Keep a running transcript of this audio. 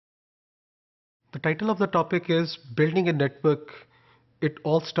The title of the topic is Building a Network. It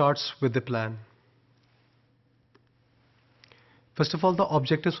all starts with the plan. First of all, the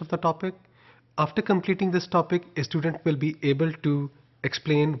objectives of the topic. After completing this topic, a student will be able to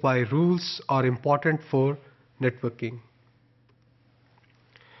explain why rules are important for networking.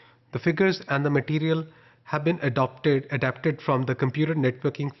 The figures and the material have been adapted from the Computer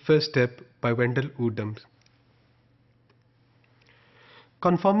Networking First Step by Wendell Udom.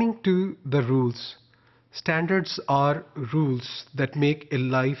 Conforming to the rules. Standards are rules that make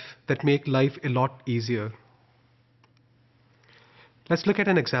life a lot easier. Let's look at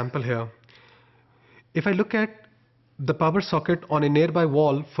an example here. If I look at the power socket on a nearby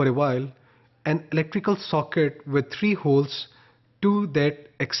wall for a while, an electrical socket with 3 holes, 2 that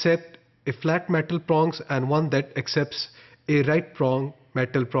accept a flat metal prongs and 1 that accepts a right prong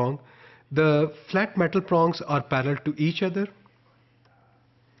metal prong. The flat metal prongs are parallel to each other.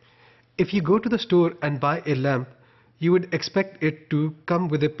 If you go to the store and buy a lamp, you would expect it to come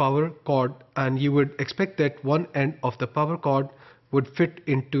with a power cord, and you would expect that one end of the power cord would fit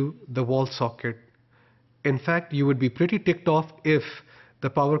into the wall socket. In fact, you would be pretty ticked off if the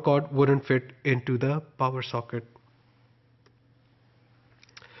power cord wouldn't fit into the power socket.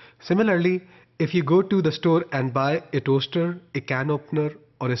 Similarly, if you go to the store and buy a toaster, a can opener,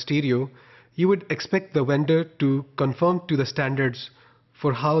 or a stereo, you would expect the vendor to conform to the standards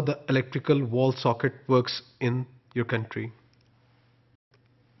for how the electrical wall socket works in your country.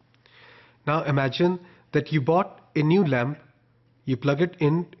 Now imagine that you bought a new lamp, you plug it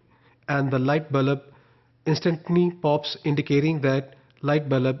in, and the light bulb instantly pops indicating that light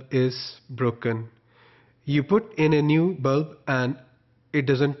bulb is broken. You put in a new bulb and it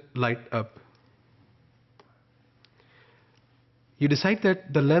doesn't light up. You decide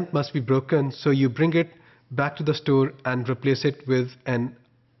that the lamp must be broken, so you bring it back to the store and replace it with an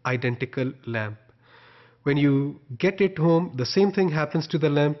identical lamp. When you get it home, the same thing happens to the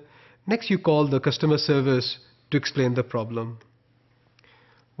lamp. Next, you call the customer service to explain the problem.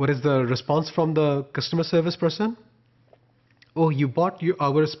 What is the response from the customer service person? Oh, you bought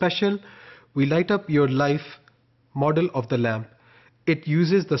our special, we light up your life model of the lamp. It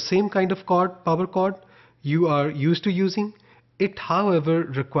uses the same kind of power cord you are used to using. It, however,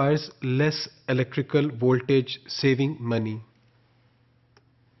 requires less electrical voltage, saving money.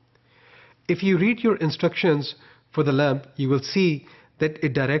 If you read your instructions for the lamp, you will see that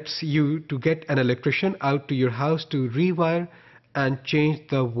it directs you to get an electrician out to your house to rewire and change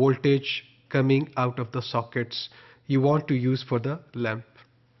the voltage coming out of the sockets you want to use for the lamp.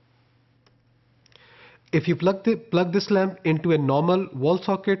 If you plug this lamp into a normal wall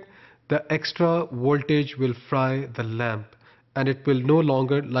socket, the extra voltage will fry the lamp and it will no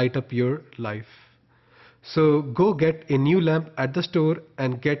longer light up your life. So go get a new lamp at the store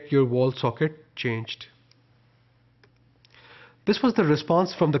and get your wall socket changed. This was the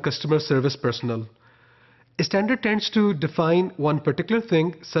response from the customer service personnel. A standard tends to define one particular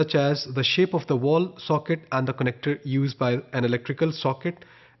thing, such as the shape of the wall socket and the connector used by an electrical socket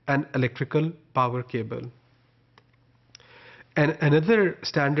and electrical power cable. And another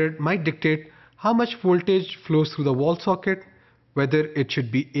standard might dictate how much voltage flows through the wall socket, whether it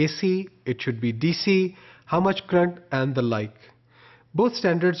should be AC, it should be DC, how much current, and the like. Both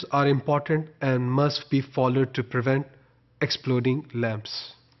standards are important and must be followed to prevent exploding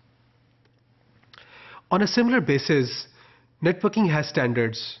lamps. On a similar basis, networking has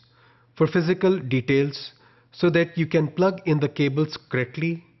standards for physical details so that you can plug in the cables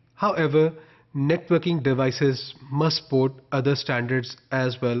correctly. However, networking devices must support other standards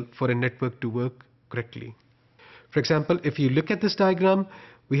as well for a network to work correctly. For example, if you look at this diagram,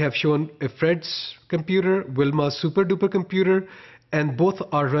 we have shown a Fred's computer, Wilma's super duper computer, and both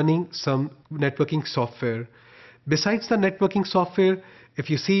are running some networking software. Besides the networking software, if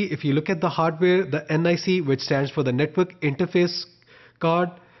you look at the hardware, the NIC, which stands for the network interface card,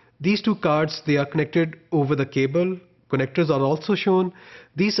 these two cards, they are connected over the cable. Connectors are also shown.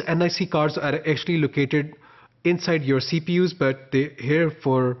 These NIC cards are actually located inside your CPUs, but here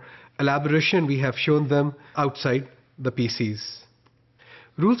for elaboration, we have shown them outside the PCs.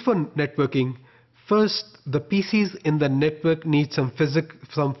 Rules for networking. First, the PCs in the network need some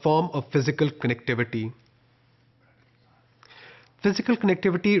form of physical connectivity. Physical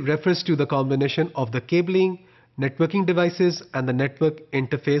connectivity refers to the combination of the cabling, networking devices, and the network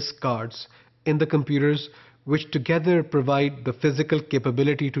interface cards in the computers, which together provide the physical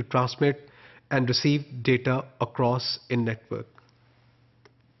capability to transmit and receive data across a network.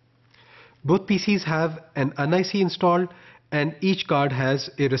 Both PCs have an NIC installed, and each card has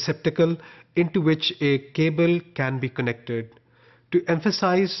a receptacle into which a cable can be connected. To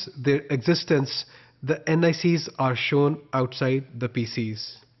emphasize their existence, the NICs are shown outside the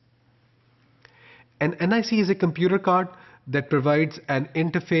PCs. An NIC is a computer card that provides an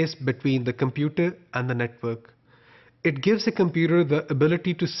interface between the computer and the network. It gives a computer the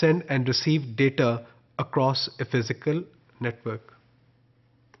ability to send and receive data across a physical network.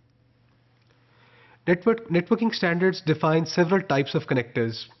 Networking standards define several types of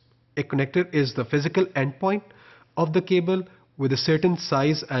connectors. A connector is the physical endpoint of the cable with a certain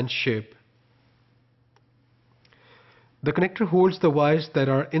size and shape. The connector holds the wires that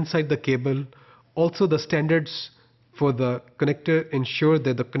are inside the cable. Also, the standards for the connector ensure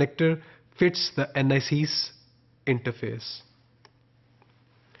that the connector fits the NIC's interface.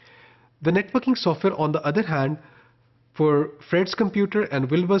 The networking software, on the other hand, for Fred's computer and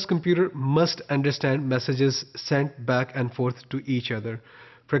Wilbur's computer must understand messages sent back and forth to each other.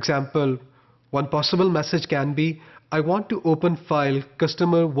 For example, one possible message can be, I want to open file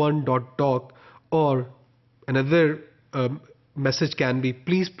customer1.doc, or another message can be,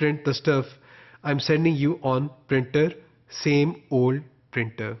 please print the stuff I'm sending you on printer, same old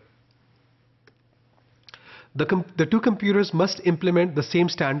printer. The two computers must implement the same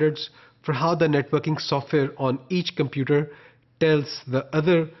standards for how the networking software on each computer tells the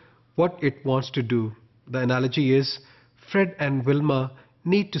other what it wants to do. The analogy is Fred and Wilma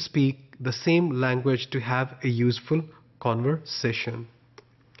need to speak the same language to have a useful conversation.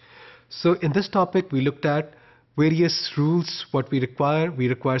 So in this topic, we looked at various rules, what we require. We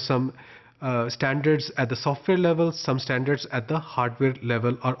require some standards at the software level, some standards at the hardware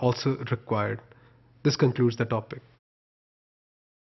level are also required. This concludes the topic.